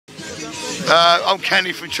I'm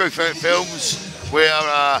Kenny from Truth Ferret Films. We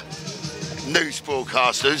are news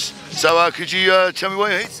broadcasters. So could you tell me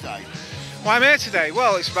where you're here today? Why I'm here today?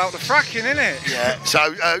 Well, it's about the fracking, isn't it? Yeah.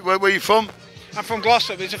 So where are you from? I'm from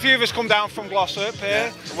Glossop. There's a few of us come down from Glossop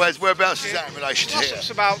here. Yeah. Whereabouts is that in relation to here? Glossop's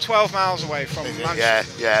about 12 miles away from Manchester. Yeah,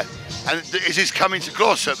 yeah. And is this coming to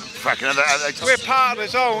Glossop, fracking? We're part of the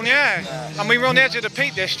zone, yeah. And we run the edge of the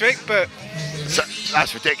Peak District, but... So,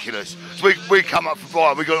 that's ridiculous. So we come up from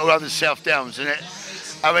Barton, we got all over the South Downs, isn't it?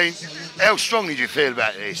 I mean, how strongly do you feel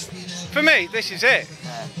about this? For me, this is it.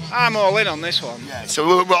 Yeah. I'm all in on this one. Yeah. So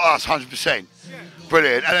we're us 100%. Yeah.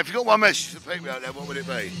 Brilliant. And if you've got one message for people out there, what would it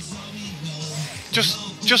be?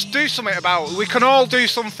 Just do something about it. We can all do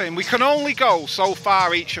something. We can only go so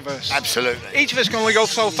far, each of us. Absolutely. Each of us can only go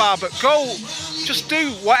so far, but just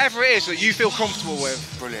do whatever it is that you feel comfortable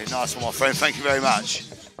with. Brilliant. Nice one, my friend. Thank you very much.